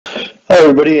Hi,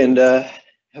 everybody, and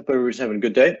hope everybody's having a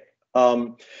good day.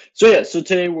 So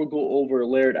today we'll go over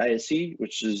layered ISE,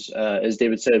 which is, as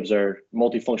David said, is our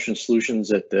multifunction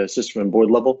solutions at the system and board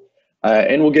level,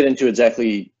 and we'll get into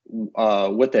exactly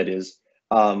what that is.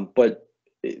 But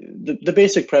the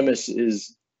basic premise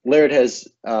is Layered has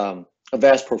a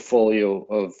vast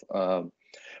portfolio of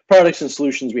products and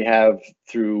solutions we have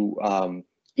through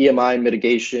EMI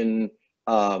mitigation,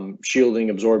 shielding,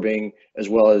 absorbing, as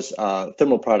well as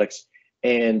thermal products.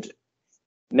 And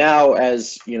now,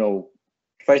 as you know,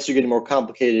 devices are getting more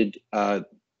complicated.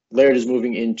 Layered is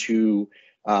moving into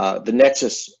the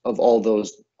nexus of all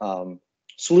those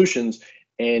solutions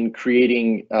and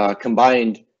creating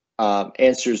combined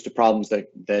answers to problems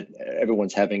that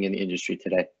everyone's having in the industry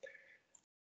today.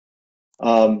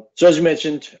 So as you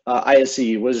mentioned,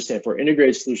 ISE, what does it stand for?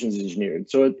 Integrated Solutions Engineered.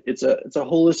 So it's a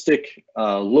holistic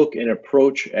look and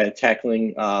approach at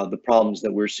tackling the problems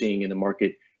that we're seeing in the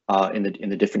market in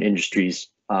the different industries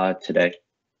today.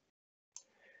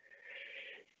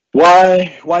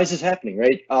 Why is this happening,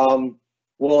 right?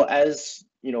 Well, as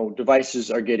you know,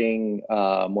 devices are getting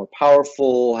more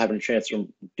powerful, having to transfer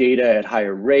data at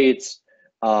higher rates,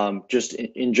 just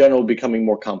in general becoming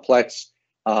more complex,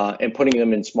 and putting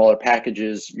them in smaller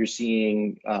packages. You're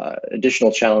seeing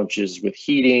additional challenges with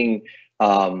heating,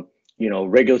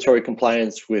 regulatory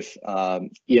compliance with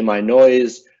EMI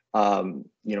noise, antenna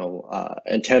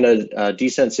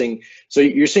desensing. So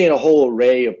you're seeing a whole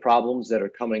array of problems that are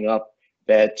coming up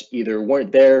that either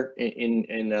weren't there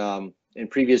in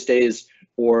previous days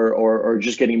or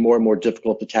just getting more and more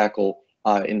difficult to tackle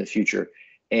in the future.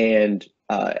 And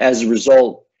as a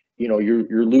result,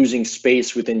 you're losing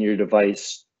space within your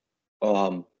device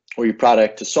or your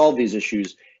product to solve these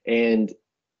issues. And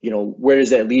where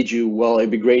does that lead you? Well,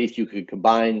 it'd be great if you could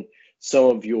combine some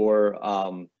of your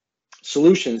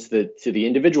solutions to the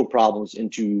individual problems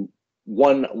into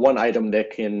one item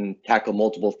that can tackle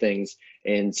multiple things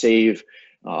and save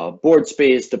board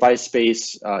space, device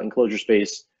space, enclosure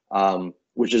space,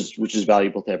 which is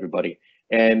valuable to everybody.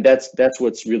 And that's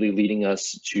what's really leading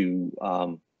us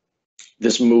to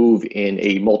this move in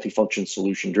a multifunction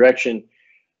solution direction.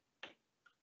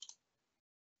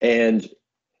 And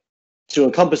to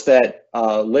encompass that,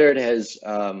 Layered has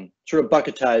sort of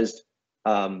bucketized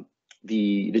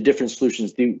the different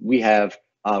solutions that we have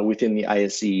within the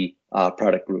ISE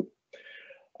product group.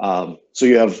 So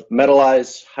you have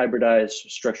metallize, hybridize,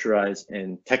 structurize,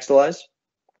 and textilize,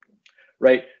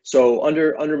 right? So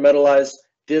under metallize,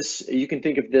 this, you can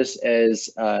think of this as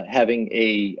having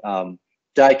a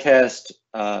die-cast,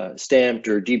 stamped,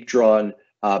 or deep-drawn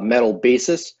metal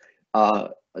basis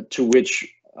to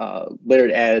which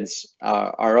Layered adds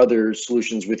our other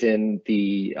solutions within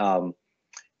the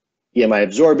EMI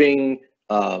absorbing,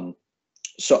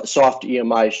 soft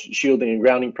EMI shielding and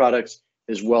grounding products,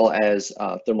 as well as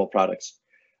thermal products.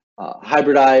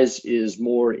 Hybridize is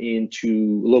more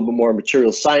into a little bit more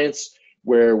material science,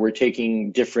 where we're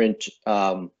taking different,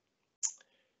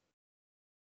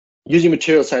 using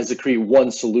material science to create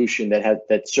one solution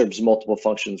that serves multiple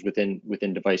functions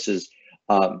within devices.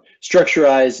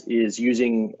 Structurize is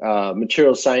using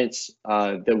material science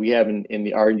that we have in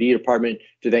the R&D department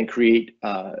to then create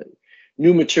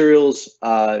new materials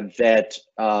that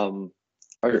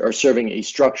are serving a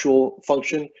structural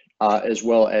function, as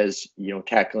well as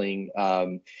tackling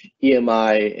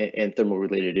EMI and thermal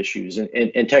related issues.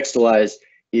 And textilize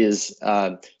is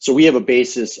so we have a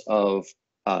basis of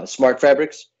smart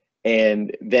fabrics,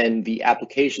 and then the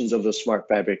applications of those smart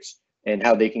fabrics and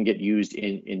how they can get used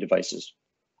in devices.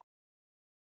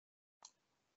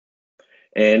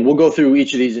 And we'll go through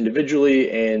each of these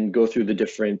individually and go through the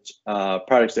different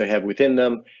products that I have within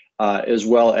them, as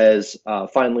well as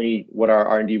finally what our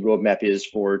R&D roadmap is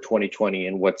for 2020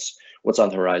 and what's on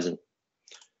the horizon.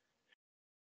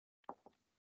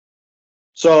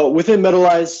 So within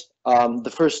metallize,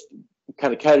 the first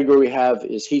kind of category we have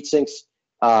is heat sinks,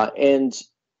 and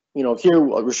here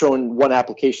we're showing one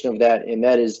application of that, and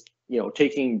that is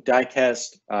taking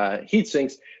die-cast heat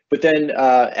sinks, but then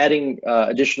adding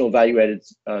additional value-added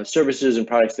services and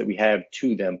products that we have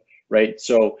to them, right?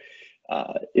 So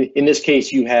in this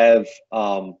case, you have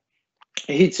a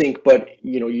heat sink, but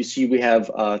you see we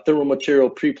have thermal material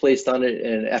pre-placed on it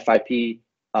and an FIP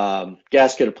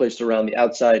gasket placed around the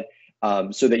outside,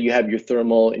 so that you have your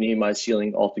thermal and EMI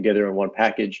sealing all together in one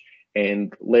package.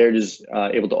 And Layered is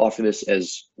able to offer this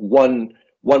as one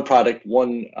product,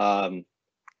 one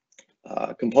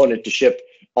component to ship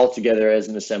all together as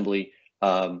an assembly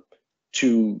to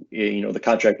the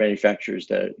contract manufacturers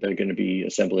that are going to be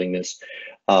assembling this.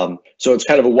 So it's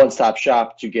kind of a one-stop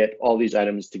shop to get all these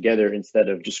items together instead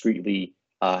of discreetly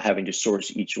having to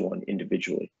source each one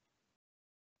individually.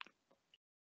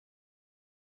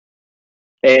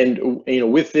 And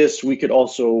with this, we could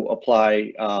also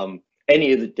apply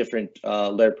any of the different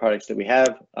layered products that we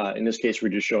have. In this case, we're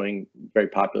just showing very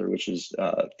popular, which is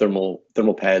thermal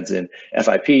pads and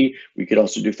FIP. We could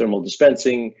also do thermal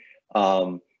dispensing,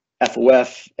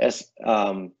 FOF,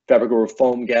 fabric over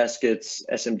foam gaskets,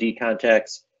 SMD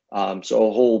contacts. So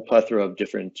a whole plethora of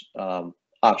different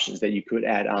options that you could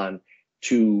add on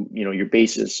to your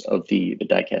basis of the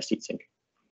die-cast heatsink.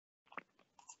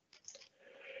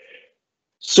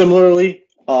 Similarly,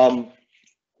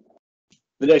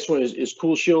 the next one is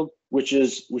Cool Shield, which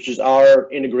is our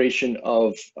integration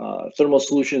of thermal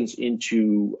solutions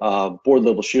into board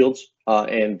level shields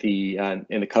and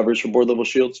the covers for board level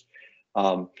shields.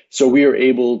 So we are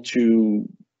able to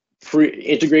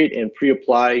integrate and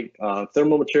pre-apply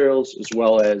thermal materials as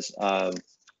well as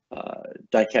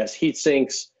die-cast heat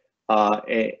sinks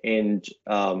and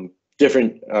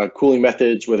different cooling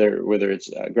methods, whether it's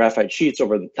graphite sheets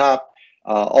over the top.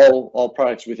 All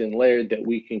products within Layered that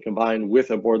we can combine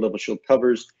with a board level shield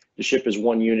covers to ship as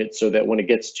one unit, so that when it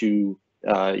gets to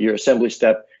your assembly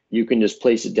step, you can just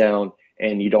place it down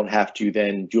and you don't have to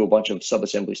then do a bunch of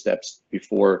sub-assembly steps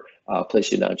before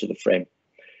placing it onto the frame.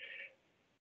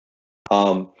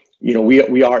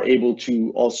 We are able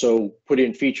to also put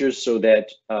in features so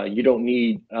that you don't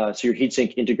need, so your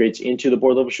heatsink integrates into the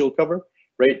board level shield cover,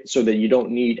 right? So that you don't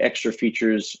need extra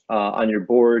features on your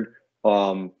board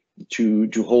to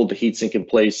hold the heatsink in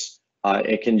place.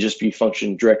 It can just be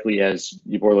functioned directly as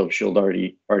the board level shield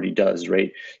already does,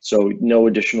 right? So no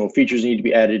additional features need to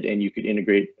be added, and you could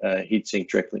integrate heatsink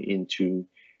directly into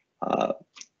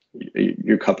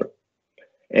your cover.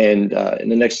 And in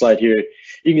the next slide here,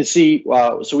 you can see,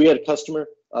 so we had a customer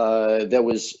that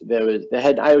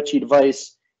had an IoT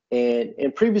device,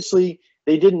 and previously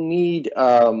they didn't need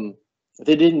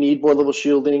board level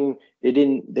shielding. They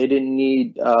didn't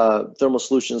need thermal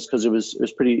solutions because it was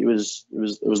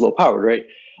low powered, right?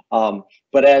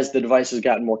 But as the device has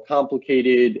gotten more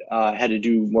complicated, had to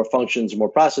do more functions, more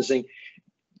processing,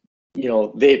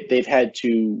 they've had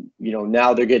to,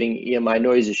 now they're getting EMI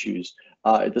noise issues.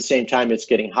 At the same time, it's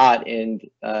getting hot, and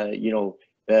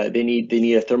they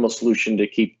need a thermal solution to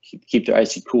keep their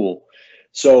IC cool.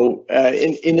 So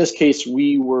in this case,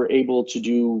 we were able to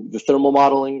do the thermal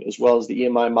modeling as well as the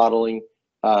EMI modeling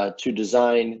to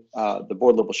design the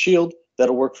board level shield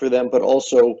that'll work for them, but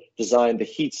also design the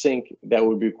heat sink that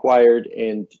would be required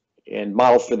and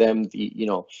model for them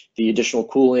the additional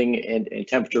cooling and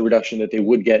temperature reduction that they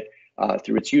would get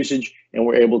through its usage. And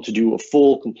we're able to do a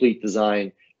full complete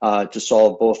design to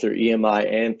solve both their EMI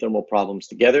and thermal problems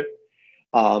together,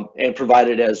 and provide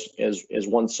it as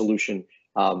one solution,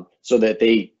 so that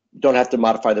they don't have to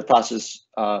modify the process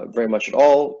very much at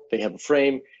all. They have a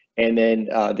frame, and then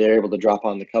they're able to drop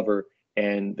on the cover,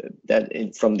 and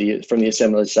from the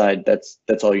assembly side,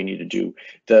 that's all you need to do.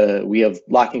 We have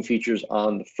locking features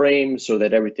on the frame so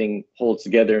that everything holds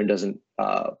together and doesn't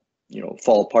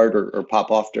fall apart or pop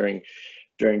off during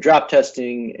drop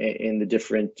testing and the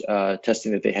different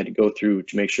testing that they had to go through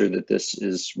to make sure that this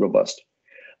is robust.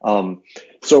 So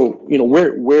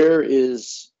where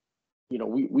is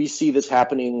we see this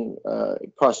happening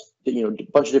across a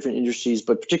bunch of different industries,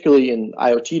 but particularly in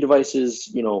IoT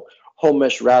devices, home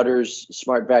mesh routers,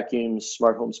 smart vacuums,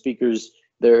 smart home speakers.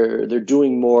 They're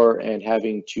doing more and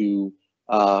having to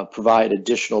provide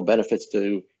additional benefits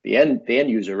to the end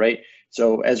user, right?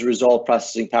 So as a result,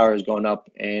 processing power has gone up,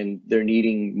 and they're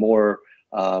needing more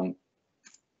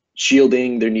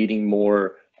shielding. They're needing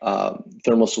more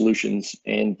thermal solutions,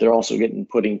 and they're also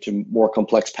put into more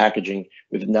complex packaging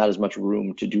with not as much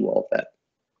room to do all of that.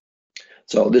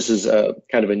 So this is a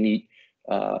kind of a neat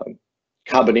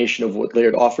combination of what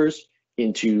Layered offers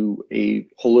into a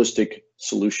holistic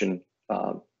solution.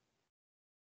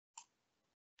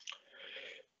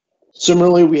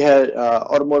 Similarly, we had an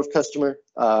automotive customer.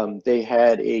 They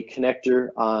had a connector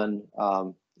on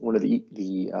one of the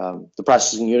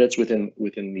processing units within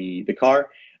the car.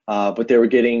 But they were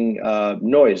getting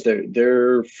noise.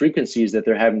 Their frequencies that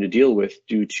they're having to deal with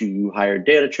due to higher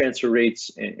data transfer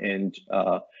rates and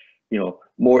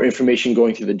more information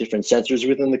going through the different sensors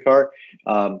within the car.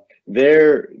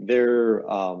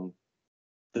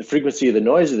 The frequency of the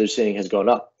noise that they're seeing has gone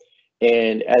up,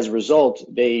 and as a result,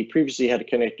 they previously had a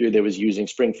connector that was using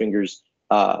spring fingers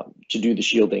to do the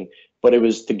shielding, but it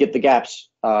was to get the gaps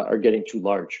are getting too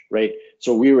large, right?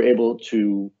 So we were able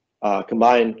to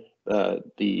combine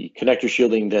the connector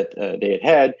shielding that they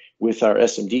had with our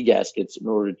SMD gaskets in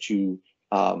order to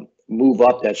move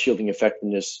up that shielding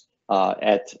effectiveness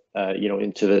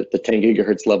into the 10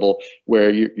 gigahertz level, where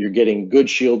you're getting good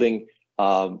shielding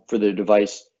for the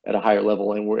device at a higher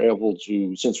level, and we're able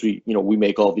to, since we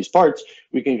make all these parts,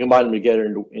 we can combine them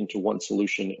together into one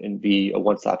solution and be a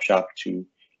one-stop shop to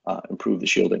improve the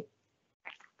shielding.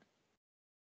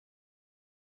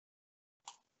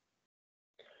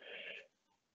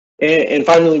 And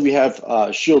finally, we have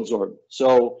ShieldZorb.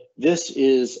 So this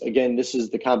is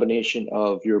the combination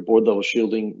of your board level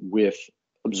shielding with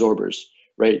absorbers,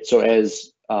 right? So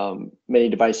as many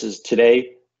devices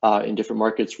today in different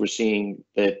markets, we're seeing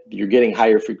that you're getting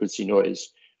higher frequency noise.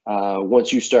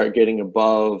 Once you start getting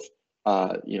above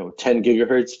 10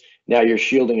 gigahertz, now your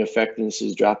shielding effectiveness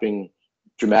is dropping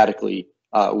dramatically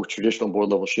with traditional board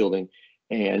level shielding,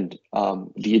 and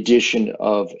the addition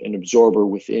of an absorber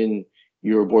within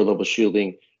your board level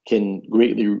shielding can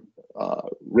greatly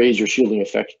raise your shielding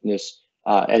effectiveness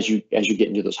as you get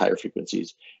into those higher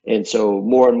frequencies. And so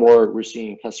more and more we're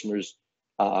seeing customers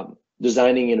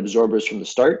designing in absorbers from the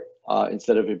start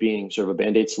instead of it being sort of a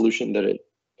band-aid solution that it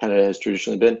kind of has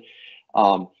traditionally been.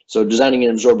 So designing in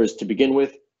absorbers to begin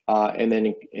with, and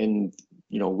then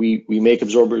we make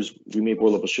absorbers, we make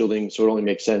board level shielding, so it only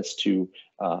makes sense to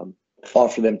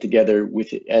offer them together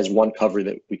with it as one cover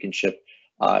that we can ship,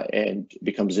 and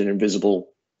becomes an invisible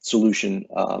solution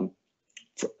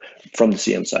from the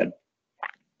CM side.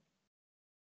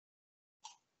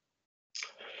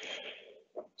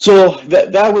 So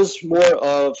that was more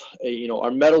of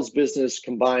our metals business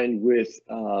combined with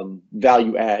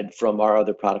value add from our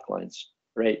other product lines,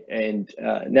 right? And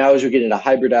now as we're getting to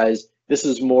hybridize, this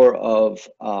is more of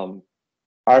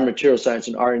our material science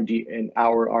and R&D, and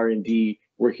our R&D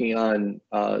working on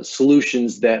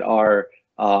solutions that are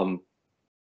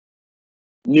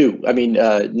new. I mean,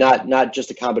 not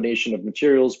just a combination of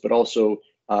materials, but also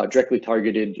directly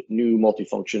targeted new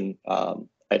multifunction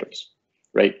items,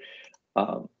 right?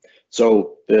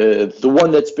 So the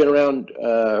one that's been around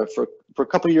for a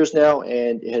couple of years now,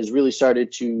 and has really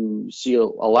started to see a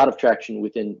lot of traction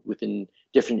within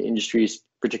different industries,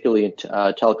 particularly in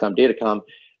telecom, datacom,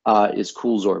 is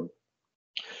CoolZorb.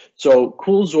 So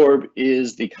CoolZorb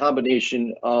is the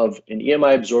combination of an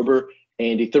EMI absorber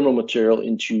and a thermal material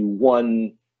into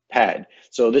one pad.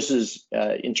 So this is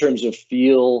in terms of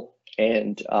feel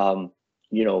and how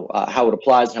it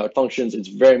applies and how it functions, it's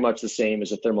very much the same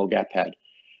as a thermal gap pad.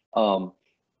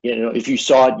 If you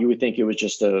saw it, you would think it was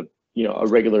just a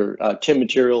regular tin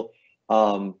material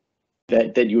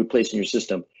that you would place in your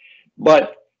system.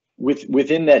 But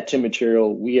within that tin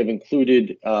material, we have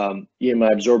included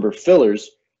EMI absorber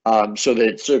fillers, so that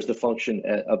it serves the function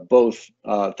of both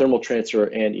thermal transfer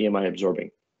and EMI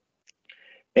absorbing.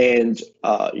 And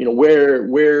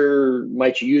where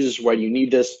might you use this? Why do you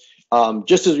need this?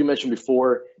 Just as we mentioned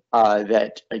before,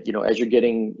 that as you're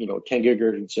getting 10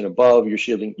 gigahertz and above, you're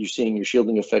seeing your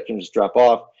shielding effectiveness drop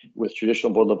off with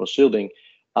traditional board level shielding.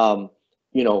 Under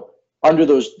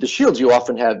the shields you're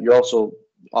also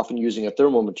often using a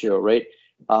thermal material, right?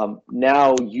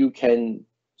 Now you can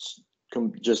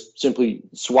just simply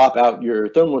swap out your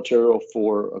thermal material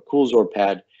for a CoolZorb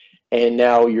pad, and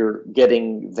now you're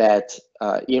getting that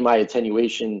EMI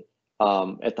attenuation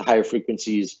at the higher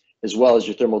frequencies, as well as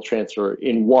your thermal transfer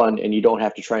in one, and you don't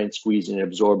have to try and squeeze an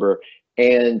absorber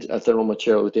and a thermal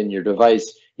material within your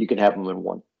device. You can have them in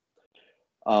one.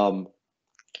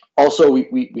 Also,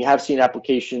 we have seen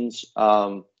applications,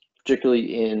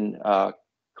 particularly in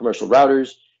commercial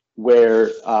routers,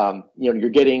 where you're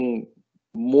getting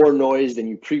more noise than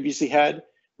you previously had,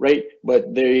 right?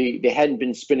 But they hadn't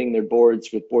been spinning their boards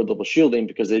with board level shielding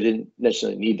because they didn't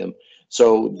necessarily need them.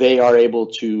 So they are able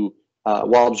to,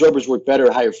 while absorbers work better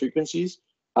at higher frequencies,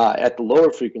 at the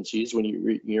lower frequencies, when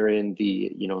you're in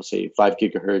the say 5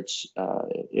 gigahertz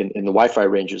in the Wi-Fi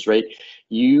ranges, right?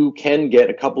 You can get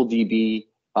a couple dB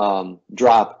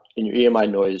drop in your EMI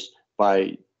noise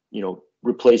by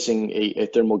replacing a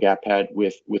thermal gap pad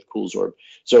with CoolZorb.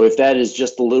 So if that is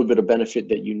just a little bit of benefit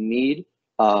that you need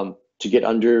to get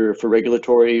under for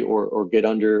regulatory or get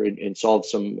under and solve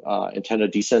some antenna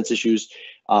desense issues,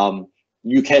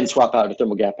 you can swap out a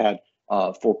thermal gap pad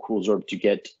for CoolZorb to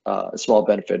get a small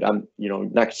benefit. I'm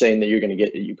not saying that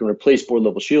you can replace board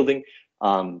level shielding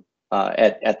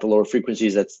at the lower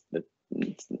frequencies. That's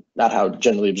not how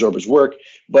generally absorbers work.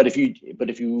 But if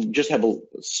you just have a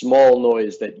small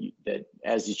noise that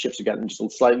as these chips have gotten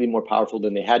just slightly more powerful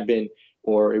than they had been,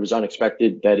 or it was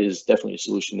unexpected, that is definitely a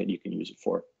solution that you can use it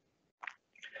for.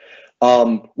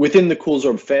 Within the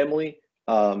CoolZorb family,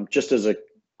 just as a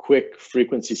quick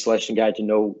frequency selection guide to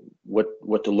know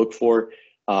what to look for.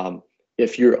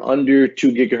 If you're under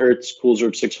 2 gigahertz,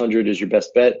 CoolZorb 600 is your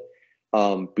best bet.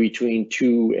 between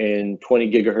 2 and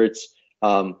 20 gigahertz.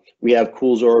 We have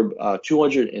CoolZorb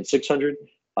 200 and 600,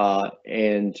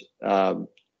 and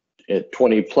at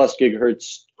 20 plus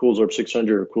gigahertz, CoolZorb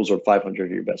 600 or CoolZorb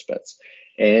 500 are your best bets.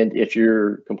 And if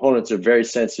your components are very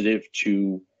sensitive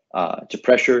to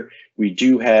pressure, we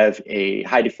do have a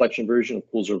high deflection version of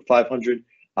CoolZorb 500,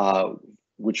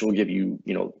 which will give you,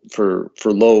 for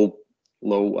low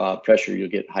pressure, you'll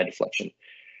get high deflection.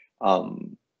 Let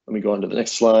me go on to the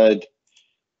next slide.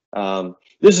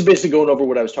 This is basically going over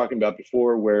what I was talking about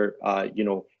before, where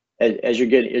as you're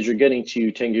getting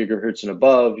to 10 gigahertz and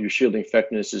above, your shielding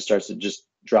effectiveness starts to just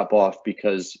drop off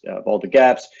because of all the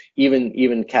gaps.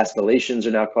 Even castellations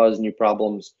are now causing you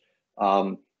problems.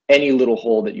 Any little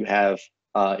hole that you have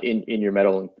in your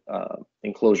metal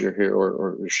enclosure here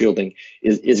or shielding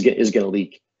is going to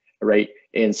leak, right?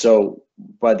 And so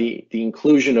by the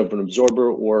inclusion of an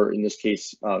absorber, or in this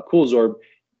case CoolZorb,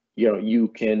 you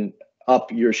can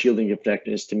up your shielding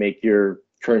effectiveness to make your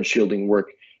current shielding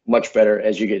work much better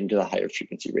as you get into the higher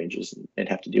frequency ranges and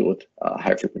have to deal with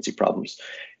higher frequency problems.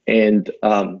 And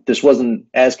this wasn't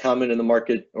as common in the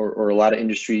market or a lot of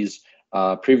industries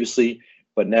previously,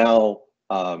 but now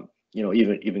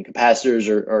even capacitors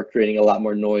are creating a lot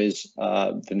more noise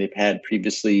than they've had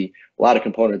previously. A lot of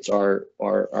components are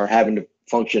having to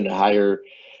function at higher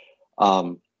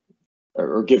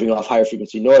or giving off higher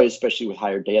frequency noise, especially with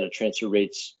higher data transfer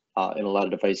rates in a lot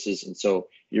of devices. And so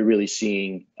you're really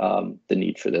seeing the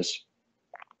need for this.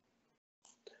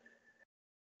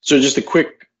 So just a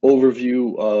quick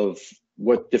overview of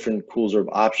what different CoolZorb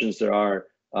options there are.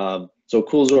 So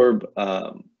CoolZorb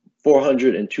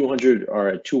 400 and 200 are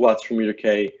at 2 watts per meter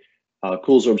K.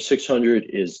 CoolZorb 600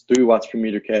 is 3 watts per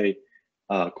meter K.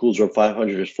 CoolZorb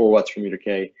 500 is 4 watts per meter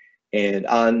K. And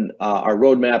on our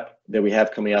roadmap that we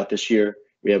have coming out this year,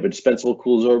 we have a dispensable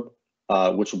CoolZorb,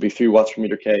 which will be 3 watts per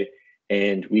meter K.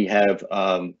 And we have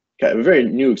got a very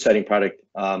new, exciting product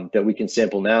that we can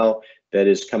sample now that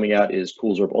is coming out is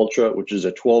CoolZorb Ultra, which is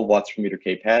a 12 watts per meter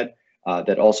K pad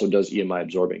that also does EMI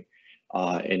absorbing.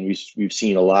 And we've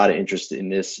seen a lot of interest in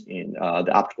this in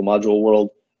the optical module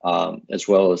world, as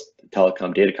well as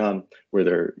telecom, datacom,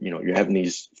 where you're having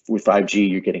these with 5G,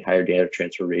 you're getting higher data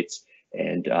transfer rates,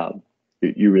 and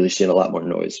you're really seeing a lot more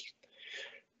noise.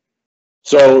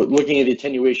 So looking at the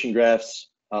attenuation graphs,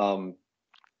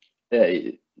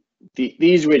 the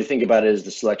easy way to think about it is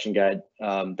the selection guide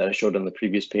that I showed on the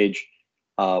previous page.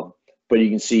 But you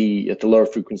can see at the lower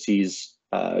frequencies,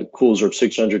 CoolZorb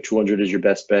 600, 200 is your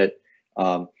best bet.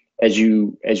 As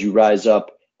you rise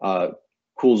up,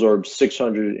 CoolZorb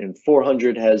 600 and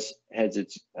 400 has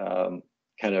its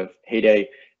kind of heyday,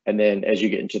 and then as you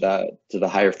get into the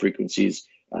higher frequencies,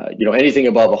 anything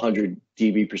above 100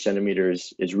 dB per centimeter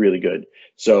is really good.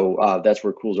 So that's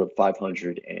where CoolZorb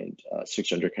 500 and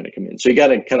 600 kind of come in. So you got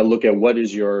to kind of look at what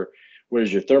is your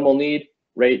thermal need,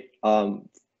 right?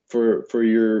 For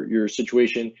your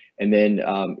situation, and then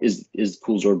is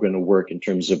CoolZorb going to work in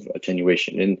terms of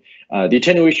attenuation? And the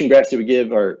attenuation graphs that we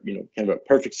give are kind of a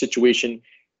perfect situation.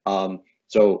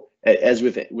 So as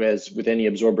with any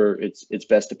absorber, it's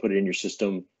best to put it in your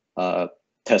system,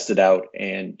 test it out,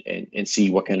 and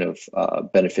see what kind of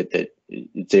benefit that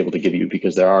it's able to give you,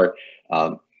 because there are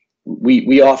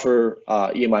we offer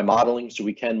EMI modeling, so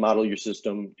we can model your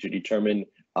system to determine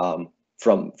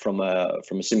from a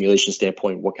simulation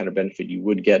standpoint what kind of benefit you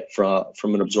would get from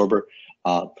an absorber,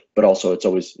 but also it's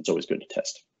always good to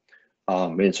test.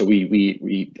 And so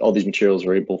we all these materials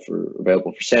are available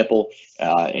for sample,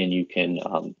 and you can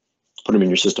put them in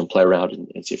your system, play around,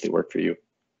 and see if they work for you.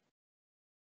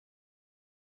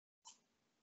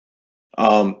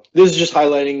 This is just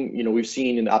highlighting, we've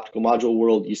seen in the optical module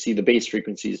world, you see the base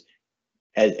frequencies.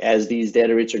 As these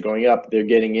data rates are going up, they're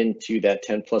getting into that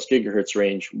 10 plus gigahertz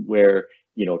range where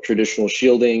traditional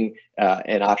shielding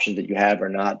and options that you have are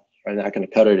not going to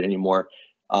cut it anymore.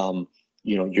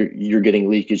 You're getting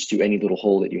leakage to any little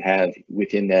hole that you have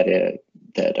within the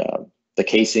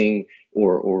casing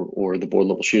or the board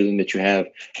level shielding that you have,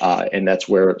 and that's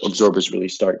where absorbers really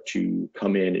start to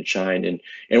come in and shine,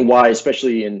 and why,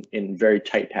 especially in very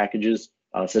tight packages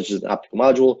such as an optical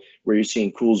module, where you're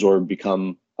seeing CoolZorb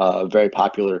become very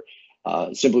popular,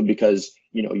 simply because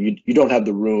you don't have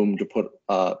the room to put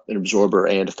an absorber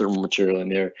and a thermal material in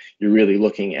there. You're really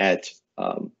looking at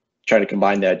trying to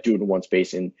combine that, do it in one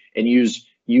space, and use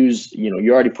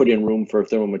you already put in room for a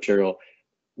thermal material.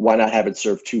 Why not have it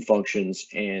serve two functions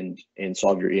and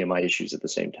solve your EMI issues at the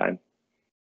same time?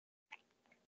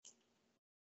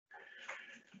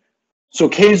 So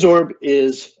KZorb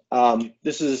is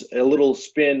this is a little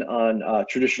spin on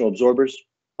traditional absorbers.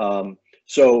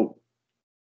 So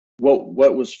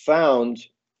what was found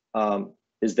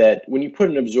is that when you put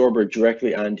an absorber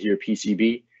directly onto your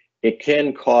PCB, it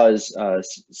can cause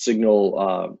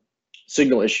signal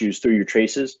issues through your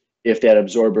traces if that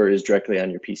absorber is directly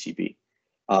on your PCB.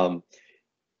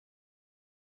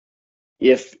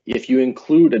 If you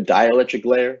include a dielectric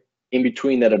layer in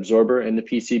between that absorber and the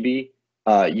PCB,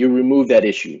 you remove that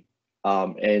issue.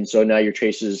 And so now your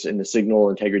traces and the signal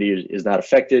integrity is not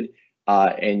affected,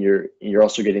 and you're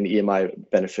also getting the EMI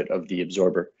benefit of the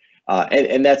absorber.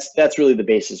 And that's really the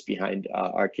basis behind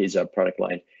our KZUB product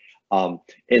line.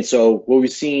 And so what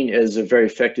we've seen as a very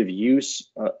effective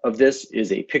use of this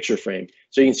is a picture frame.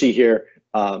 So you can see here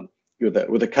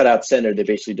with a cutout center that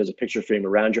basically does a picture frame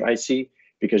around your IC,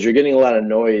 because you're getting a lot of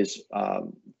noise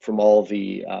from all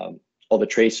the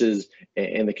traces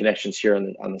and the connections here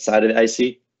on the side of the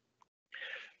IC.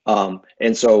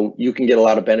 And so you can get a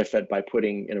lot of benefit by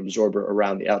putting an absorber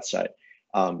around the outside.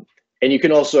 And you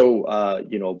can also,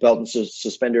 belt and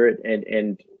suspender it,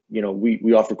 and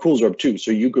we offer CoolZorb too.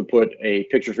 So you could put a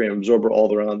picture frame absorber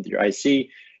all around your IC,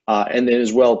 and then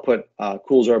as well put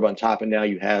CoolZorb on top, and now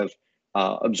you have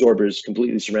absorbers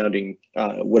completely surrounding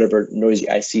whatever noisy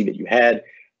IC that you had,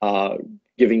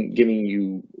 giving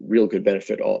you real good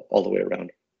benefit all the way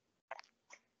around.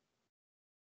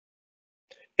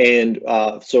 And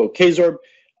so KZorb,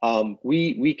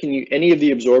 we can use any of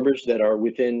the absorbers that are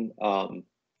within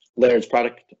Laird's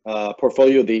product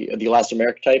portfolio, the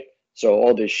elastomeric type. So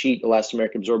all the sheet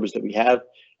elastomeric absorbers that we have,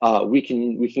 we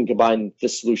can combine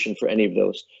this solution for any of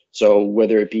those. So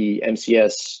whether it be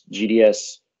MCS,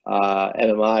 GDS,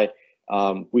 MMI,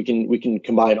 we can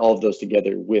combine all of those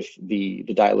together with the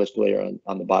dielectric layer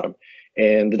on the bottom.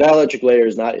 And the dielectric layer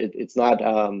is not,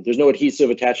 there's no adhesive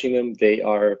attaching them.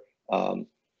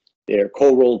 They're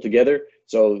cold-rolled together.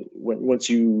 So once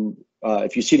you,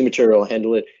 if you see the material,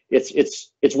 handle it,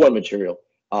 it's one material.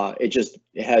 It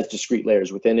has discrete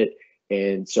layers within it,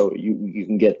 and so you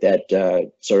can get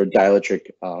that sort of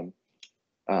dielectric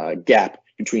gap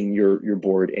between your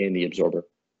board and the absorber.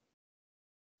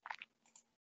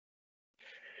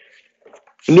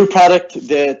 A new product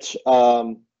that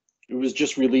was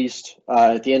just released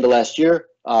at the end of last year.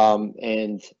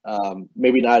 And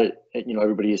maybe not,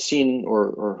 everybody has seen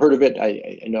or heard of it.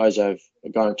 I know as I've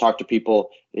gone and talked to people,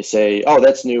 they say, "Oh,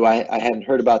 that's new. I hadn't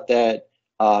heard about that,"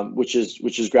 which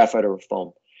is graphite over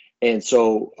foam. And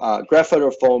so graphite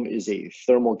over foam is a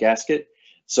thermal gasket.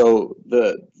 So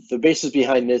the basis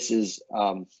behind this is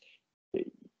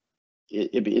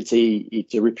it's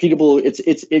a repeatable.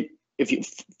 If you,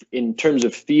 in terms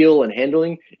of feel and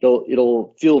handling,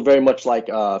 it'll feel very much like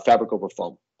fabric over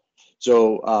foam.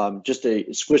 So just a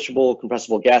squishable,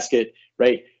 compressible gasket,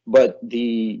 right? But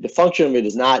the function of it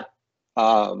is not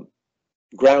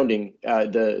grounding.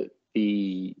 For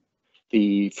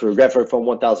graphite foam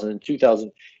 1000 and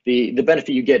 2000, the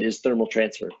benefit you get is thermal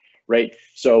transfer, right?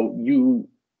 So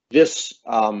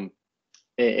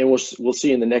and we'll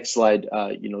see in the next slide,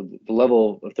 the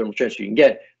level of thermal transfer you can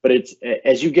get. But it's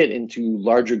as you get into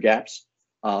larger gaps,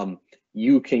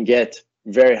 you can get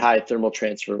very high thermal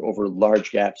transfer over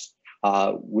large gaps.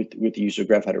 With the use of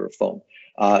graphite over foam.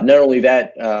 Not only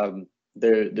that,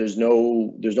 there's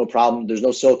no problem. There's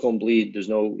no silicone bleed. There's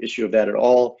no issue of that at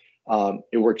all.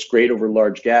 It works great over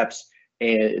large gaps,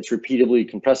 and it's repeatably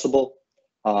compressible,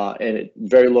 and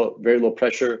very low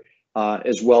pressure,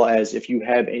 as well as if you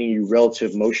have any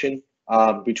relative motion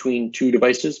between two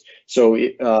devices, so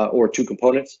or two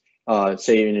components,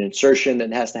 say an insertion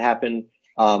that has to happen,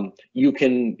 you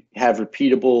can have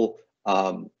repeatable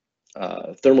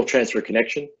thermal transfer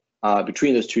connection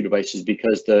between those two devices,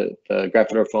 because the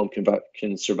graphite over foam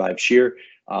can survive shear.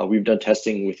 We've done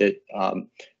testing with it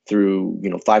through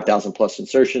 5,000 plus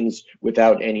insertions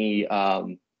without any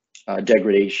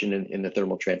degradation in the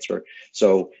thermal transfer.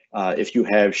 So if you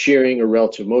have shearing or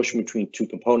relative motion between two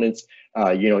components,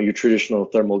 your traditional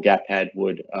thermal gap pad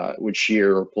would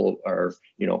shear or pull, or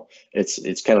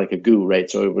it's kind of like a glue, right?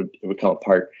 So it would come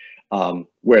apart.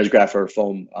 Whereas graphite over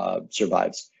foam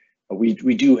survives. We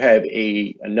do have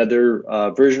another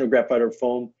version of graphite over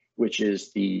foam, which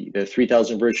is the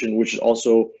 3000 version, which is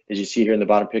also, as you see here in the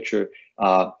bottom picture,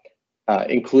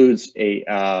 includes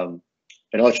an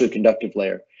electrically conductive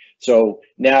layer. So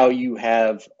now you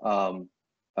have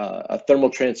a thermal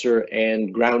transfer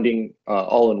and grounding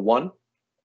all in one.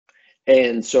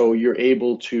 And so you're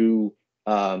able to,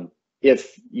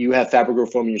 if you have fabric over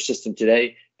foam in your system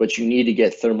today, but you need to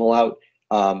get thermal out,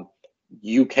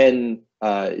 you can,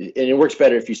 and it works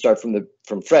better if you start from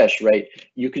fresh, right?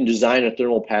 You can design a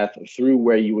thermal path through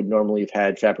where you would normally have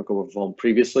had fabric over foam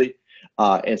previously,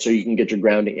 and so you can get your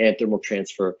grounding and thermal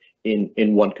transfer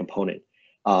in one component.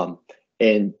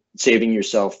 And saving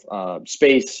yourself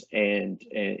space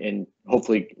and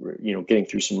hopefully, you know, getting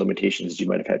through some limitations you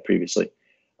might have had previously.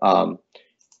 You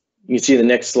can see the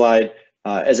next slide.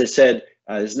 As I said,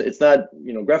 it's not,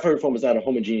 you know, graphite foam is not a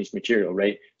homogeneous material,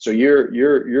 right? So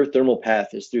your thermal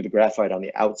path is through the graphite on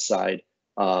the outside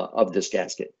of this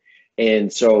gasket.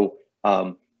 And so,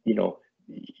 you know,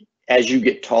 as you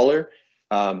get taller,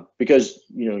 because,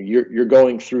 you know, you're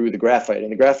going through the graphite,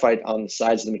 and the graphite on the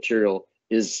sides of the material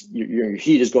is, your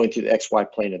heat is going through the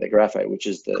XY plane of the graphite, which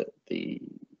is the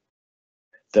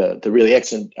really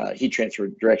excellent heat transfer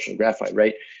direction of graphite,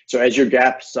 right? So as your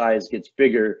gap size gets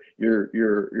bigger,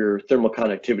 your thermal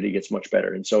conductivity gets much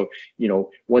better. And so, you know,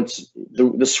 once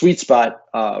the sweet spot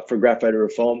for graphite or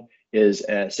foam is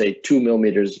say 2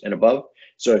 millimeters and above.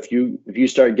 So if you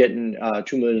start getting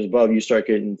 2 millimeters above, you start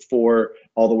getting 4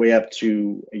 all the way up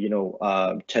to, you know,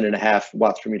 10.5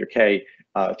 watts per meter K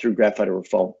through graphite or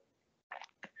foam.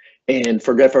 And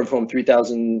for graphite foam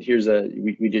 3000, here's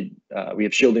we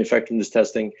have shielding effectiveness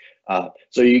testing.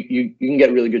 So you can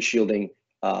get really good shielding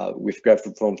with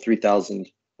graphite foam 3000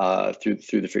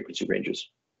 through the frequency ranges.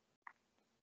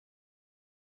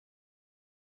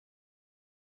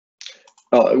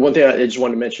 One thing I just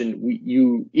wanted to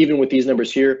mention, even with these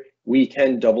numbers here, we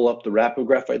can double up the wrap of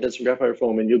graphite that's in graphite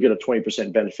foam, and you'll get a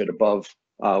 20% benefit above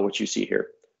what you see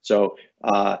here. So,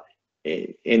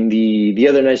 and the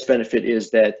other nice benefit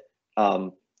is that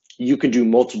you can do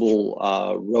multiple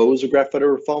rows of graphite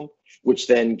or foam, which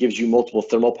then gives you multiple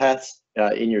thermal paths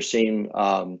in your same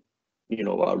you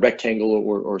know, rectangle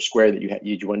or square that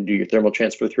you want to do your thermal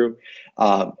transfer through.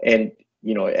 And,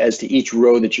 you know, as to each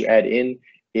row that you add in,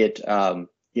 it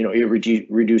you know, it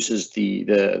reduces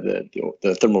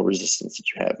the thermal resistance that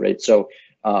you have, right? So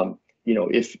you know,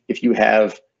 if you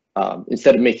have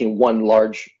instead of making one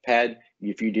large pad,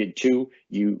 if you did 2,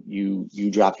 you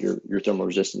drop your thermal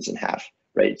resistance in half,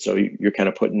 right? So you're kind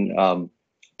of putting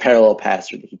parallel paths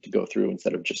for the heat to go through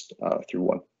instead of just through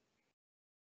one.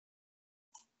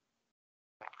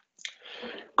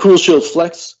 Cool Shield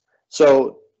Flex.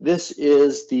 So this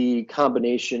is the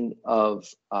combination of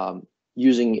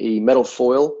using a metal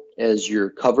foil as your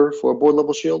cover for a board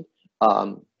level shield,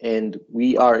 and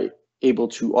we are able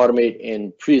to automate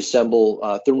and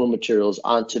pre-assemble thermal materials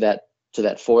onto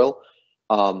that foil,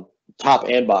 top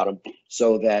and bottom,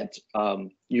 so that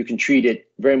you can treat it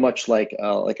very much like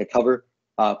a cover.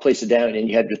 Place it down, and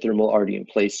you have your thermal already in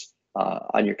place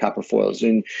on your copper foils.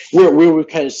 And where we're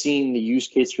kind of seeing the use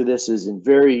case for this is in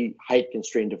very height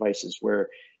constrained devices, where,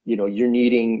 you know, you're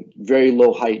needing very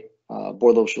low height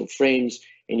board level shield frames,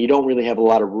 and you don't really have a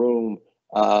lot of room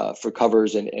for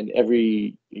covers, and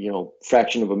every, you know,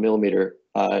 fraction of a millimeter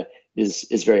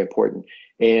is very important.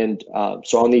 And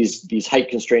so on these height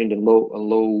constrained and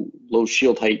low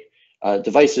shield height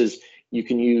devices, you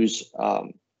can use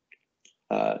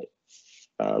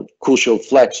Cool Shield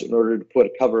Flex in order to put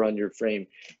a cover on your frame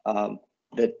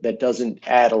that doesn't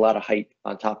add a lot of height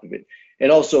on top of it.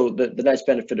 And also the nice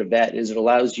benefit of that is it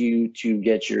allows you to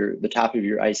get the top of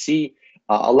your IC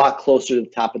a lot closer to the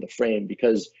top of the frame,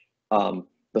 because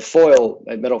the foil,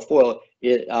 metal foil,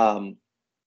 it's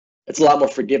a lot more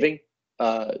forgiving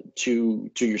to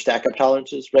your stack up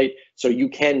tolerances, right? So you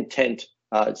can tent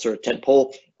sort of tent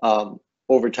pole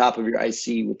over top of your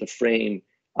IC with the frame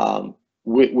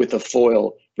with a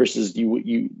foil, versus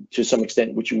you to some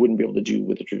extent, which you wouldn't be able to do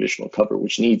with a traditional cover,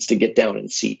 which needs to get down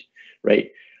and seat,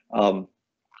 right?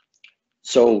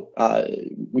 So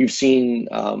we've seen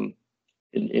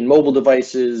in mobile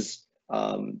devices,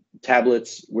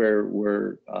 tablets,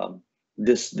 where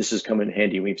this has come in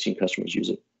handy. We've seen customers use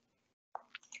it.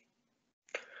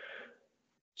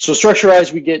 So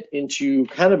structure-wise, we get into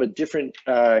kind of a different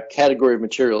category of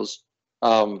materials,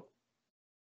 and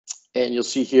you'll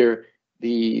see here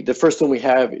the first one we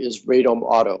have is radome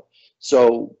auto.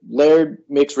 So Laird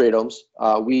makes radomes.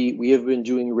 We have been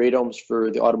doing radomes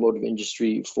for the automotive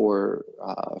industry for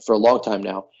a long time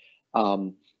now.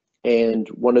 And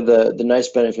one of the nice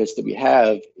benefits that we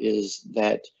have is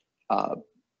that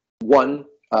one,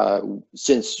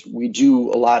 since we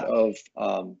do a lot of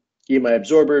EMI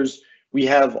absorbers, we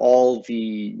have all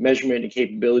the measurement and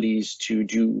capabilities to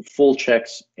do full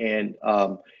checks, and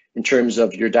in terms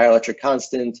of your dielectric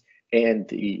constant and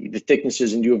the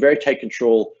thicknesses, and do a very tight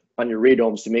control on your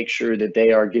radomes to make sure that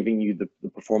they are giving you the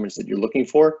performance that you're looking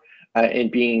for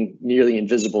and being nearly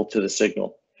invisible to the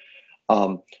signal.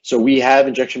 So we have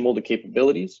injection molded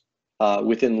capabilities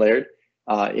within Laird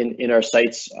in our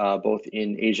sites, both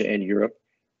in Asia and Europe.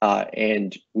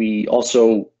 And we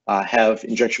also have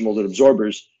injection molded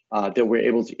absorbers that we're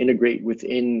able to integrate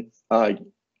within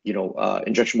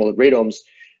injection molded radomes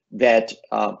that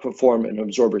perform an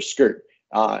absorber skirt.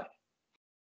 And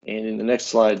in the next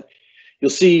slide, you'll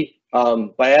see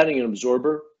by adding an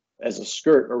absorber as a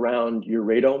skirt around your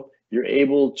radome, you're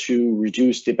able to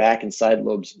reduce the back and side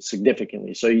lobes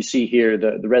significantly. So you see here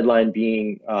the red line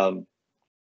being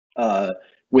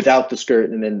without the skirt,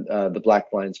 and then the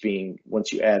black lines being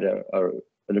once you add an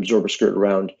absorber skirt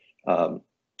around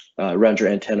around your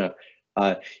antenna.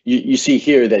 You see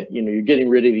here that you're getting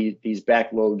rid of these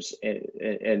back lobes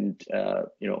and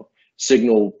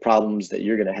signal problems that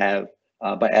you're going to have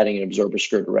by adding an absorber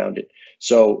skirt around it.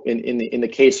 So in the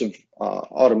case of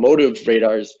automotive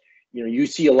radars, you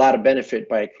see a lot of benefit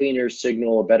by a cleaner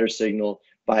signal, a better signal,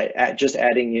 by just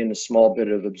adding in a small bit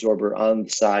of absorber on the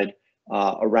side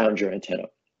around your antenna.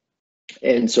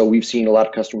 And so we've seen a lot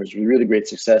of customers with really great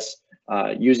success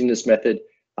using this method,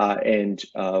 and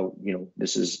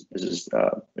this is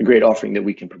a great offering that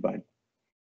we can provide.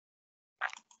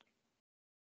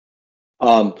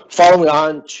 Following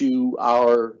on to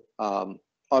our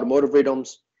automotive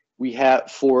radomes, we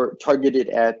have for targeted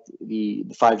at the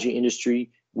 5G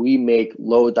industry, we make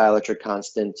low dielectric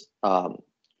constant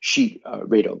sheet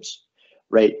radomes,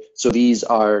 right? So these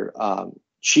are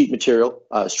sheet material,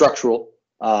 structural,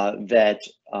 that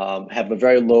have a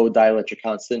very low dielectric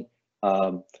constant.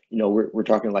 We're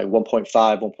talking like 1.5,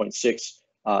 1.6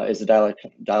 is the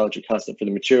dielectric constant for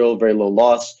the material, very low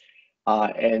loss.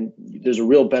 And there's a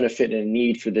real benefit and a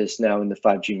need for this now in the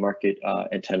 5G market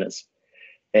antennas.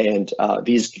 And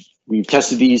we've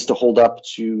tested these to hold up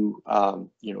to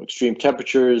extreme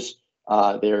temperatures.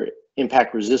 They're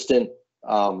impact resistant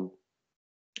and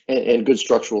good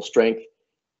structural strength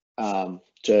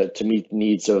to meet the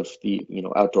needs of the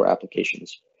outdoor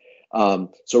applications.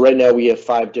 So right now we have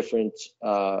three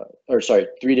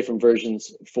different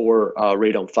versions for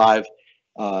Radome 5.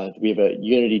 We have a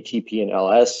Unity, TP, and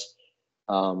LS.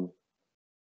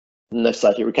 Next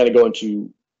slide here, we kind of go into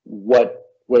what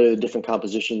are the different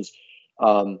compositions.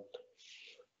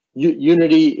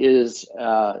 Unity is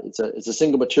it's a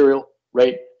single material,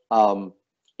 right?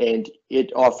 And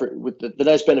it offers, with the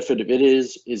nice benefit of it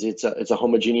is it's a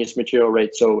homogeneous material,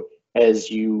 right? So as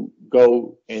you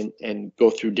go and go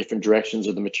through different directions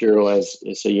of the material, as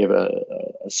say you have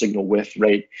a signal width,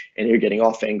 right, and you're getting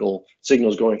off angle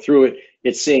signals going through it,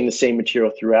 it's seeing the same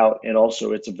material throughout, and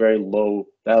also it's a very low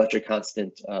dielectric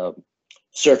constant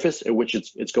surface at which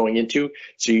it's going into.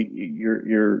 So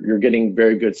you're getting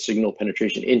very good signal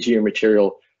penetration into your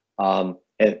material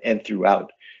and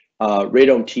throughout.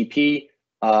 Radome TP,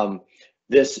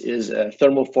 this is a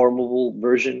thermoformable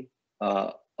version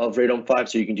of Radome 5,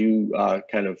 so you can do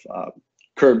kind of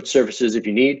curved surfaces if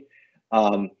you need.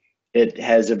 It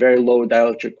has a very low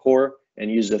dielectric core and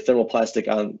uses a thermoplastic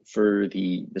on for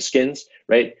the skins,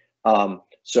 right?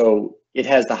 So it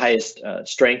has the highest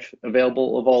strength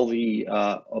available of all the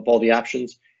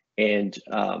options, and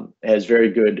has very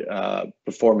good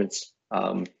performance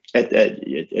at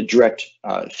direct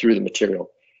through the material.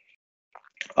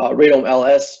 Radome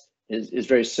LS is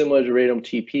very similar to Radome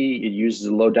TP. It uses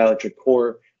a low dielectric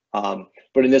core,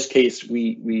 but in this case,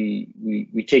 we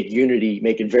take Unity,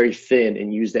 make it very thin,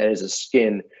 and use that as a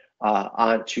skin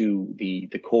onto the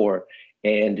core.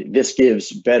 And this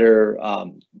gives better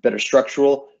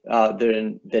structural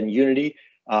than Unity,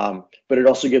 but it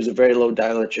also gives a very low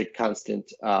dielectric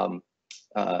constant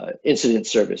incident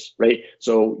service, right?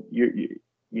 So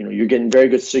you're getting very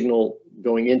good signal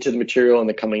going into the material and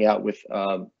then coming out with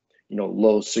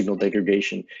low signal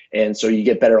degradation, and so you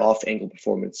get better off angle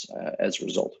performance as a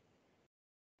result.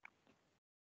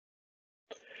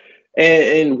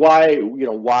 And why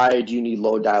do you need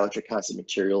low dielectric constant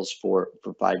materials for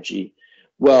 5G?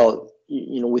 Well,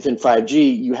 within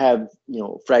 5G you have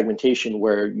fragmentation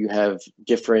where you have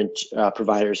different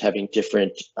providers having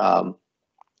different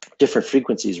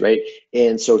frequencies, right?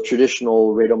 And so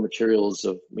traditional radome materials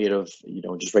made of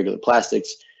just regular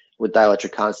plastics with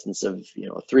dielectric constants of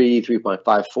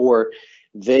 3.54,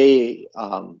 they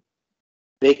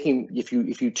can, if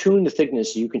you tune the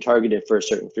thickness, you can target it for a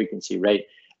certain frequency, right?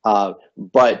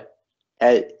 But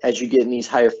as you get in these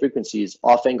higher frequencies,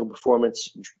 off angle performance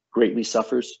greatly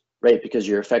suffers, right? Because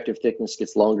your effective thickness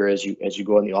gets longer as you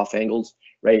go on the off angles,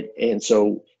 right? And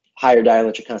so higher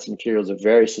dielectric constant materials are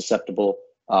very susceptible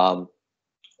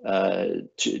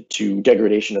to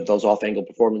degradation of those off angle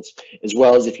performance, as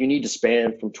well as if you need to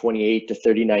span from 28 to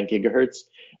 39 gigahertz,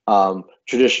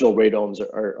 traditional radomes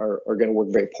are going to work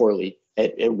very poorly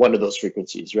at one of those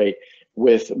frequencies, right?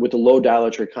 With a low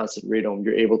dielectric constant radome,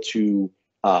 you're able to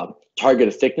target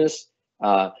a thickness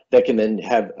that can then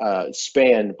have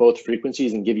span both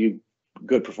frequencies and give you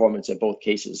good performance at both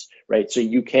cases, right? So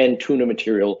you can tune a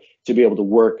material to be able to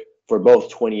work for both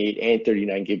 28 and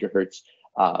 39 gigahertz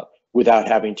without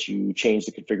having to change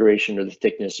the configuration or the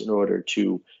thickness in order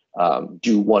to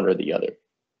do one or the other.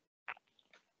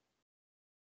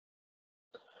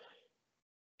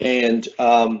 And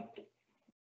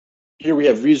here we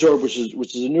have Resorb, which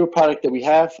is a newer product that we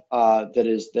have that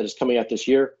is coming out this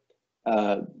year.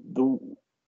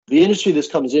 The industry this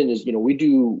comes in is, we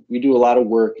do a lot of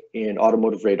work in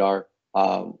automotive radar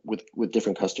with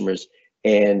different customers,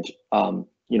 and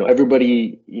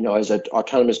everybody, as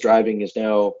autonomous driving is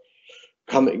now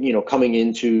coming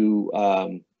into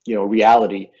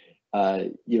reality.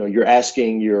 You're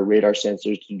asking your radar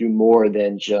sensors to do more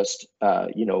than just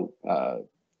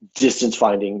distance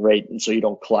finding, right? And so you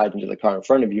don't collide into the car in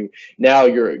front of you. Now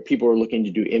people are looking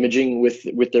to do imaging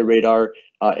with their radar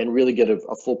and really get a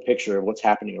full picture of what's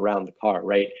happening around the car,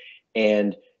 right?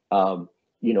 And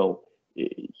you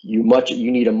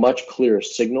need a much clearer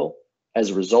signal as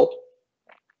a result.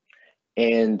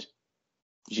 And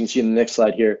you can see in the next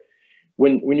slide here,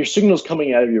 when your signal is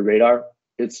coming out of your radar,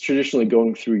 it's traditionally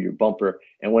going through your bumper,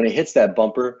 and when it hits that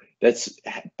bumper, that's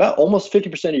about almost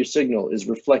 50% of your signal is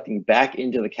reflecting back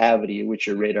into the cavity in which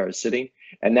your radar is sitting,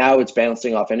 and now it's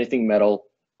bouncing off anything metal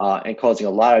and causing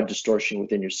a lot of distortion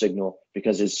within your signal,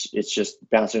 because it's just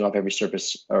bouncing off every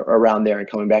surface around there and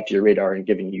coming back to your radar and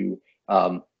giving you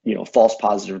false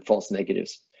positive, false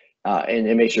negatives, and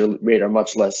it makes your radar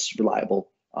much less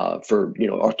reliable for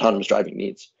autonomous driving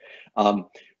needs.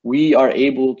 We are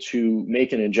able to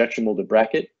make an injection molded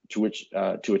bracket to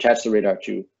attach the radar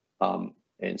to.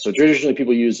 And so traditionally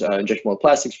people use injection molded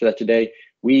plastics for that today.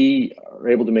 We are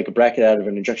able to make a bracket out of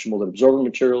an injection molded absorbent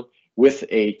material with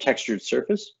a textured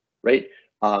surface, right?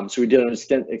 So we did an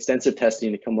extensive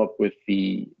testing to come up with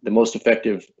the most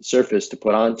effective surface to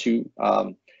put onto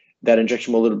that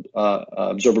injection molded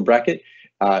absorber bracket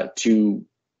to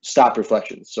stop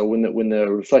reflection. So when the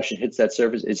reflection hits that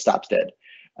surface, it stops dead.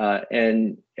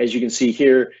 And as you can see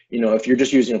here, if you're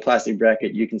just using a plastic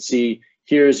bracket, you can see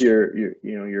here's your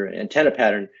antenna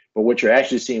pattern, but what you're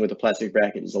actually seeing with the plastic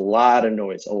bracket is a lot of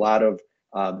noise, a lot of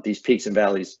these peaks and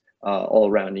valleys all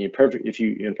around. And in a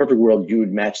perfect world, you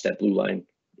would match that blue line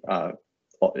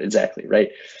exactly, right?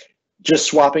 Just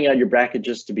swapping out your bracket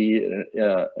just to be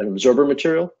an absorber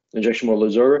material, injection molded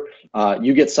absorber,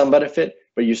 you get some benefit,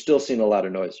 but you're still seeing a lot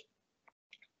of noise.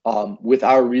 With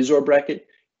our Resorb bracket,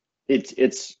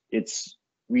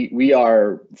 we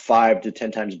are 5 to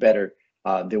 10 times better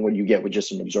than what you get with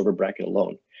just an absorber bracket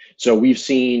alone. So we've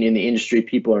seen in the industry,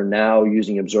 people are now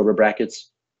using absorber brackets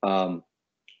out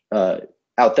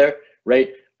there,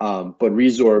 right? But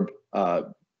Resorb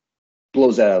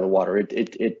blows that out of the water.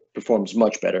 It performs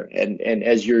much better. And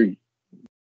as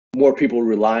more people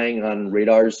relying on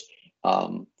radars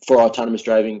for autonomous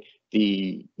driving,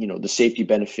 the safety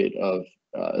benefit of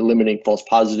eliminating false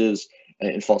positives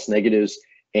and false negatives,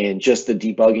 and just the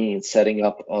debugging and setting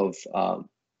up of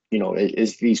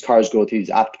as these cars go through these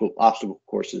obstacle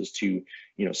courses to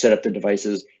set up their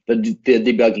devices, the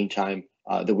debugging time,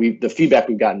 the feedback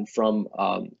we've gotten from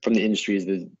the industry is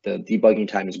the debugging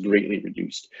time is greatly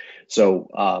reduced.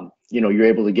 So you're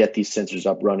able to get these sensors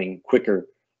up running quicker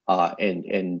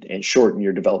and shorten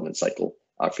your development cycle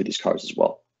for these cars as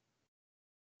well.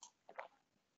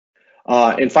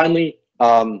 And finally,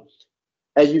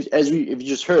 if you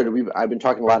just heard, I've been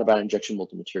talking a lot about injection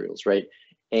molded materials, right?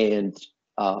 And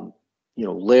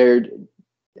Laird,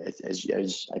 as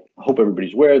I hope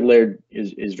everybody's aware, Laird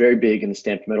is very big in the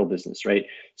stamped metal business, right?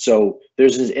 So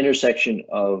there's this intersection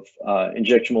of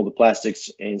injection molded plastics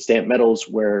and stamped metals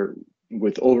with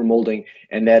overmolding,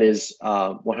 and that is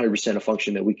 100% a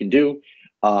function that we can do.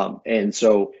 And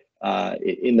so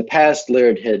in the past,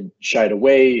 Laird had shied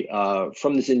away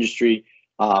from this industry.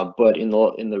 But in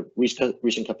the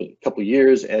recent couple of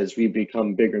years, as we've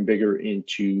become bigger and bigger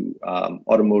into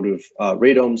automotive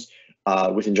radomes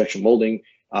with injection molding,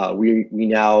 we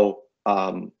now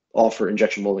offer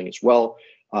injection molding as well.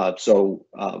 So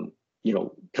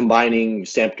combining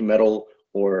stamped metal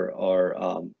or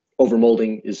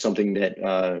overmolding is something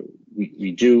that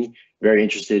we do. Very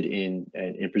interested in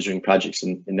pursuing projects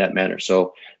in that manner.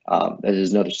 So that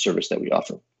is another service that we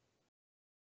offer.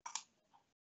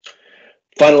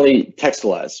 Finally,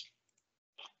 Textilize.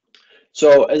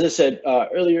 So as I said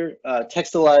earlier,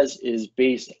 Textilize is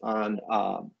based on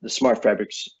the smart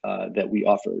fabrics that we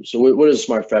offer. So what is a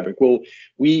smart fabric? Well,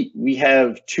 we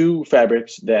have 2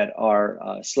 fabrics that are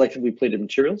selectively plated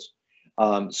materials,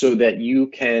 so that you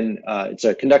can, it's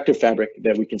a conductive fabric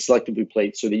that we can selectively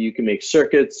plate so that you can make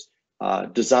circuits,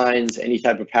 designs, any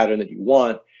type of pattern that you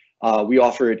want. We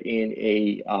offer it in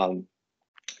a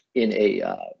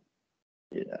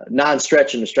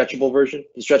non-stretch and a stretchable version.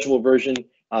 The stretchable version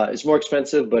is more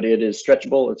expensive, but it is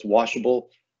stretchable, it's washable,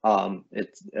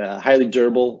 It's highly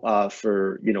durable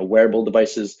for wearable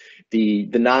devices. The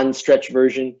non-stretch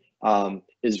version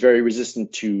is very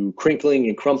resistant to crinkling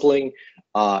and crumpling,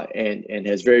 and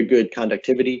has very good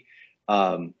conductivity.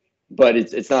 But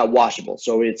it's not washable,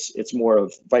 so it's more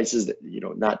of devices that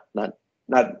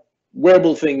not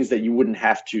wearable things that you wouldn't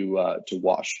have to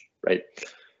wash, right?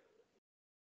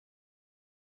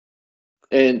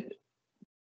 And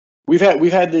we've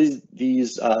had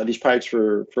these products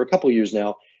for a couple of years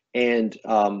now, and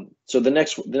so the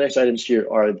next items here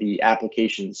are the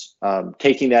applications.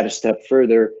 Taking that a step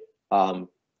further,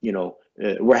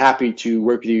 we're happy to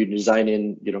work with you to design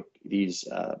in these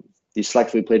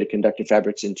selectively plated conductive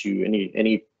fabrics into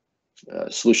any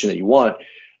solution that you want.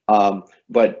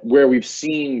 But where we've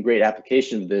seen great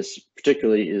application of this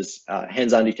particularly is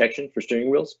hands-on detection for steering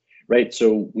wheels, right?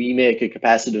 So we make a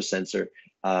capacitive sensor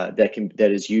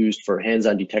that is used for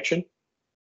hands-on detection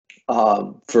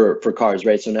for cars,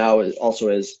 right? So now also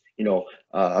as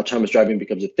autonomous driving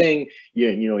becomes a thing,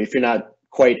 if you're not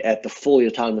quite at the fully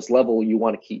autonomous level, you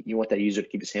want that user to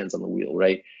keep his hands on the wheel,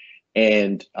 right?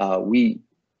 And the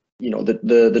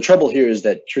trouble here is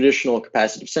that traditional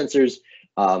capacitive sensors,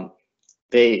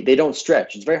 they don't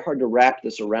stretch. It's very hard to wrap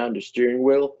this around a steering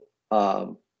wheel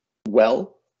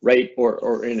well, right?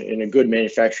 Or in a good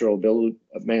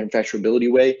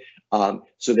manufacturability way,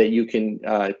 so that you can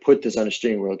put this on a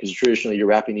steering wheel, because traditionally you're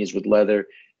wrapping these with leather,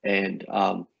 and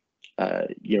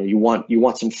you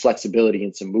want some flexibility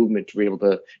and some movement to be able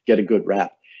to get a good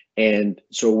wrap. And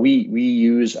so we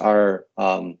use our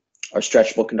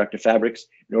stretchable conductive fabrics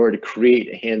in order to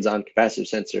create a hands-on capacitive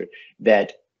sensor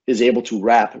that is able to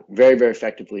wrap very, very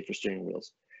effectively for steering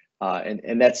wheels.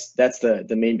 And that's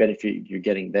the main benefit you're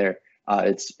getting there.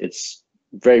 It's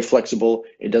very flexible.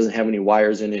 It doesn't have any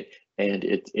wires in it, and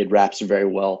it wraps very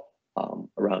well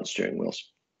around steering wheels.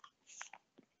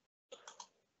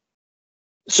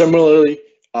 Similarly,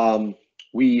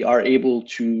 we are able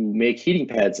to make heating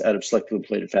pads out of selectively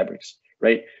plated fabrics,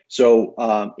 right? So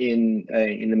in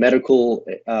the medical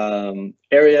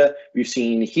area, we've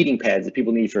seen heating pads that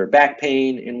people need for back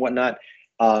pain and whatnot.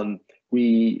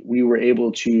 We were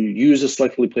able to use a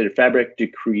selectively plated fabric to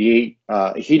create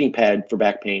a heating pad for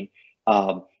back pain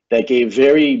that gave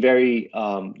very, very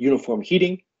uniform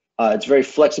heating. It's very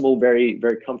flexible, very,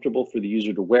 very comfortable for the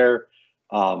user to wear.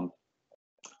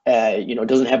 It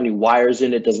doesn't have any wires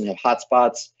in it, doesn't have hot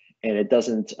spots, and it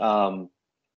doesn't,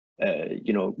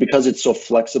 because it's so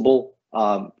flexible,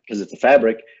 because it's a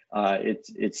fabric,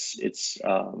 it's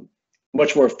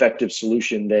much more effective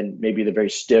solution than maybe the very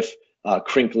stiff,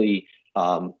 crinkly,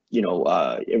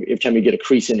 every time you get a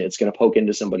crease in it, it's going to poke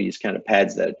into somebody's kind of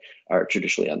pads that are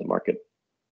traditionally on the market.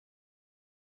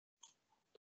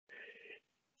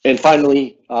 And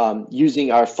finally,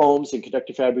 using our foams and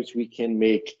conductive fabrics, we can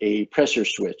make a pressure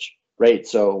switch, right?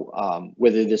 So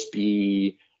whether this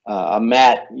be a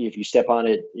mat, if you step on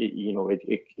it,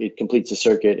 it completes a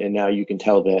circuit, and now you can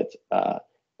tell that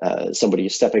somebody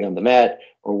is stepping on the mat,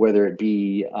 or whether it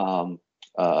be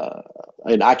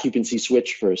an occupancy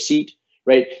switch for a seat,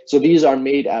 right? So these are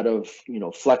made out of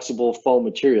flexible foam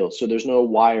materials, so there's no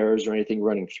wires or anything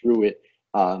running through it.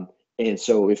 And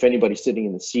so if anybody's sitting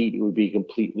in the seat, it would be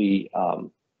completely,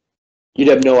 you'd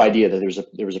have no idea that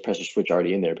there was a pressure switch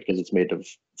already in there, because it's made of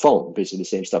foam, basically the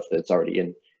same stuff that's already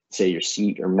in, say, your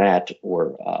seat or mat,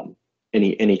 or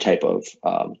any type of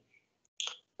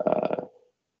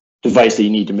device that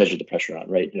you need to measure the pressure on,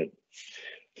 right?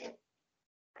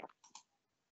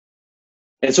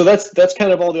 And so that's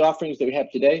kind of all the offerings that we have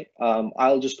today.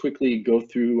 I'll just quickly go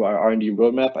through our R&D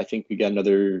roadmap. I think we got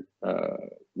another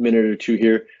minute or two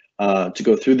here to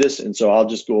go through this, and so I'll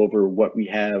just go over what we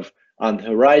have on the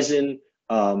horizon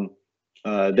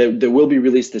that will be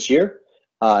released this year,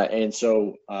 and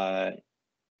so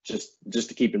just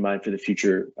to keep in mind for the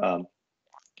future.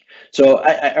 So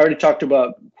I already talked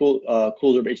about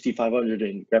Coolderb HT500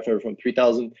 and Graphite Foam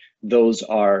 3000. Those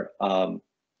are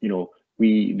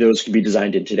those can be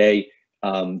designed in today.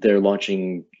 They're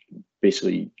launching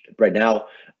basically right now.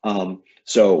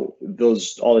 So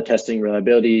all the testing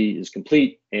reliability is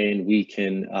complete, and we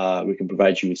can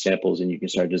provide you with samples, and you can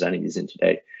start designing these in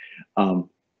today.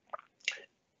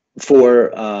 For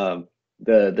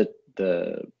the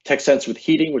TechSense with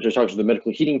heating, which I talked about, the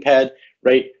medical heating pad,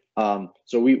 right?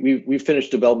 So we've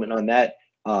finished development on that.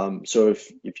 So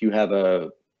if you have a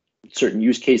certain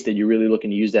use case that you're really looking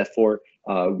to use that for,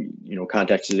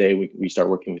 contact us today. We start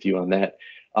working with you on that.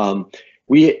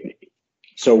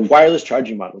 So wireless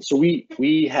charging modules. So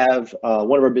we have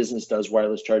one of our business does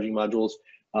wireless charging modules,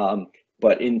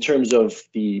 but in terms of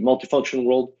the multifunction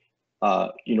world,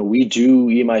 we do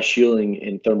EMI shielding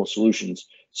and thermal solutions.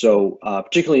 So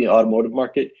particularly in the automotive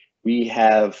market, we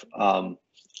have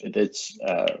that's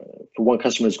for one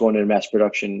customer is going into mass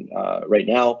production right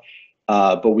now,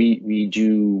 but we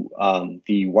do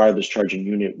the wireless charging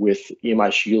unit with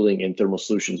EMI shielding and thermal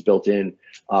solutions built in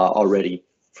already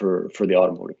for the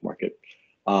automotive market.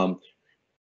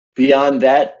 Beyond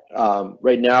that,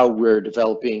 right now we're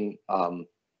developing. One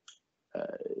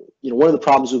of the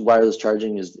problems with wireless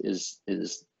charging is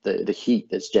the heat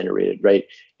that's generated, right?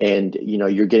 And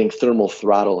you're getting thermal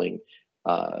throttling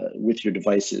with your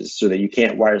devices, so that you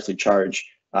can't wirelessly charge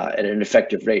at an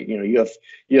effective rate. You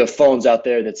have phones out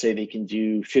there that say they can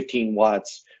do 15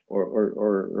 watts,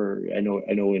 or I know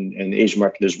in the Asian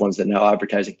market there's ones that now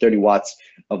advertising 30 watts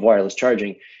of wireless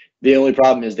charging. The only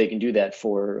problem is they can do that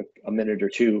for a minute or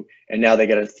two, and now they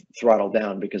got to throttle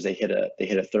down because they hit a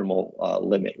thermal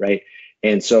limit, right?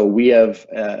 And so we have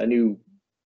a new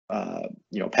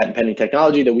patent pending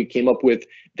technology that we came up with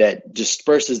that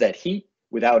disperses that heat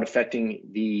without affecting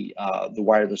the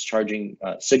wireless charging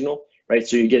signal, right?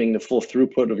 So you're getting the full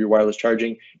throughput of your wireless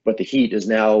charging, but the heat is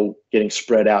now getting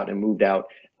spread out and moved out,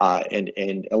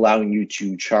 and allowing you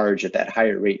to charge at that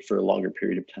higher rate for a longer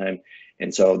period of time.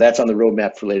 And so that's on the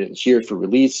roadmap for later this year for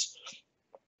release.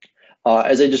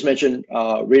 As I just mentioned,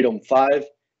 Radome 5,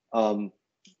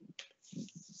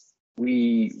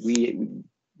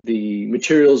 the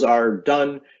materials are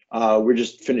done. We're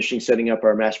just finishing setting up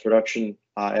our mass production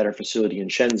at our facility in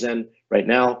Shenzhen right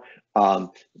now.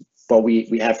 But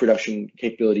we have production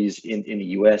capabilities in the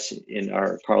US in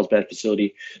our Carlsbad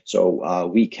facility. So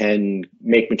we can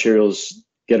make materials,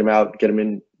 get them out, get them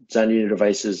in design unit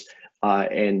devices,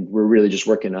 and we're really just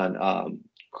working on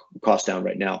cost down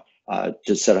right now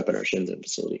to set up in our Shenzhen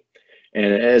facility. And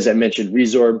as I mentioned,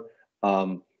 Resorb,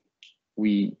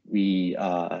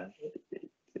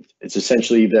 it's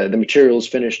essentially the material is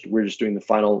finished. We're just doing the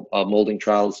final molding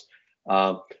trials,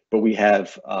 but we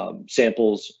have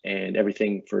samples and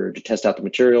everything to test out the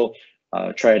material,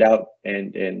 try it out,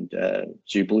 and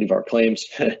so you believe our claims,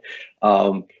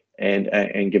 and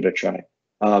give it a try.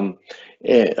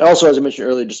 And also, as I mentioned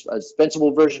earlier, just a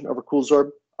dispensable version of our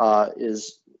CoolZorb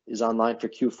is online for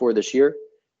Q4 this year,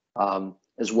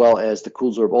 as well as the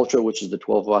CoolZorb Ultra, which is the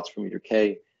 12 watts per meter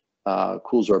K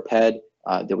CoolZorb pad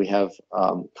that we have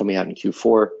coming out in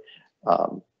Q4.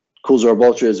 CoolZorb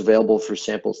Ultra is available for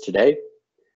samples today.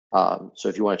 So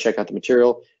if you want to check out the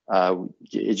material,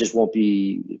 it just won't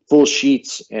be full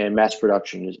sheets, and mass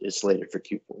production is slated for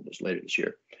Q4 later this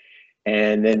year.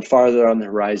 And then farther on the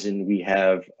horizon, we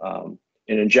have an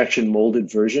injection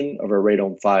molded version of our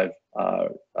Radome 5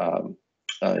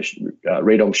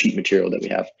 Radome sheet material that we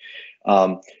have.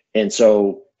 And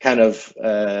so kind of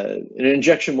an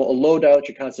injection, a loadout,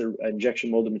 your constant injection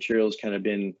molded material has kind of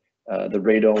been the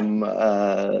Radome,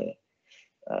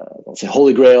 let's say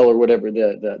Holy Grail or whatever,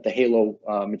 the Halo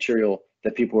material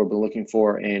that people have been looking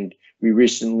for. And we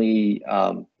recently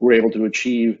were able to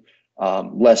achieve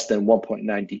less than 1.9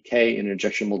 DK in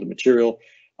injection molded material.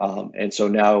 And so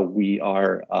now we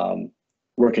are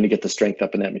working to get the strength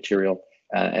up in that material,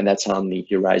 and that's on the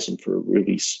horizon for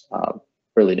release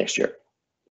early next year.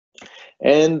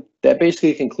 And that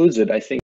basically concludes it. I think